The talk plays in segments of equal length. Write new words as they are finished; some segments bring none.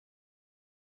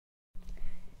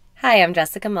Hi, I'm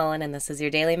Jessica Mullen, and this is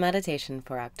your daily meditation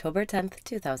for October 10th,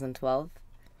 2012.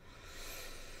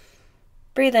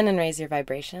 Breathe in and raise your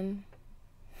vibration.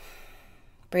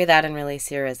 Breathe out and release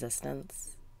your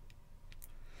resistance.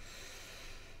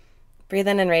 Breathe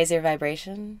in and raise your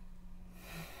vibration.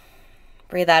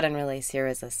 Breathe out and release your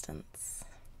resistance.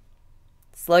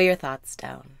 Slow your thoughts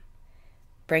down.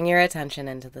 Bring your attention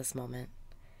into this moment.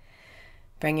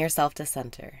 Bring yourself to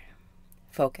center.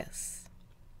 Focus.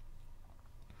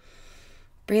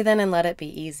 Breathe in and let it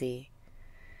be easy.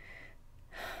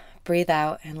 Breathe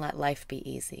out and let life be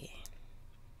easy.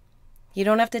 You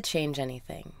don't have to change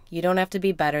anything. You don't have to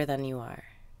be better than you are.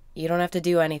 You don't have to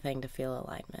do anything to feel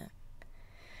alignment.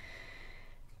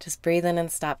 Just breathe in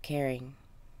and stop caring.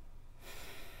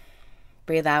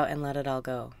 Breathe out and let it all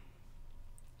go.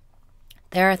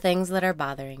 There are things that are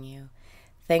bothering you,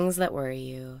 things that worry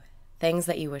you, things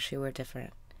that you wish you were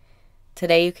different.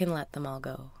 Today you can let them all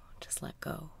go. Just let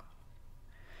go.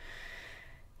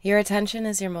 Your attention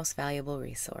is your most valuable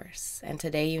resource, and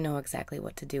today you know exactly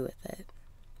what to do with it.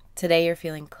 Today you're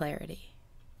feeling clarity.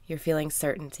 You're feeling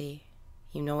certainty.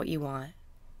 You know what you want.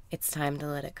 It's time to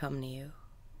let it come to you.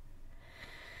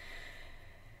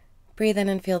 Breathe in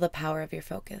and feel the power of your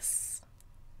focus.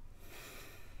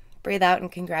 Breathe out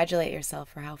and congratulate yourself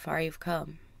for how far you've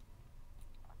come.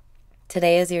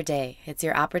 Today is your day. It's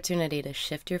your opportunity to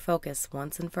shift your focus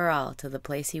once and for all to the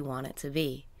place you want it to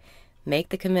be. Make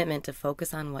the commitment to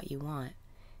focus on what you want.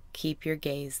 Keep your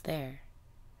gaze there.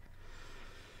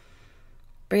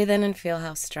 Breathe in and feel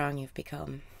how strong you've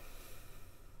become.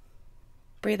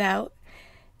 Breathe out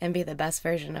and be the best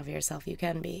version of yourself you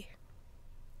can be.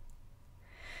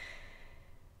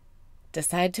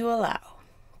 Decide to allow.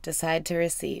 Decide to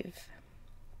receive.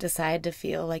 Decide to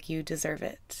feel like you deserve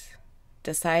it.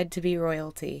 Decide to be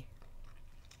royalty.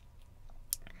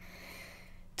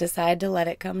 Decide to let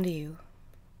it come to you.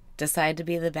 Decide to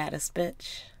be the baddest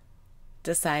bitch.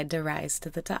 Decide to rise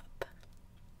to the top.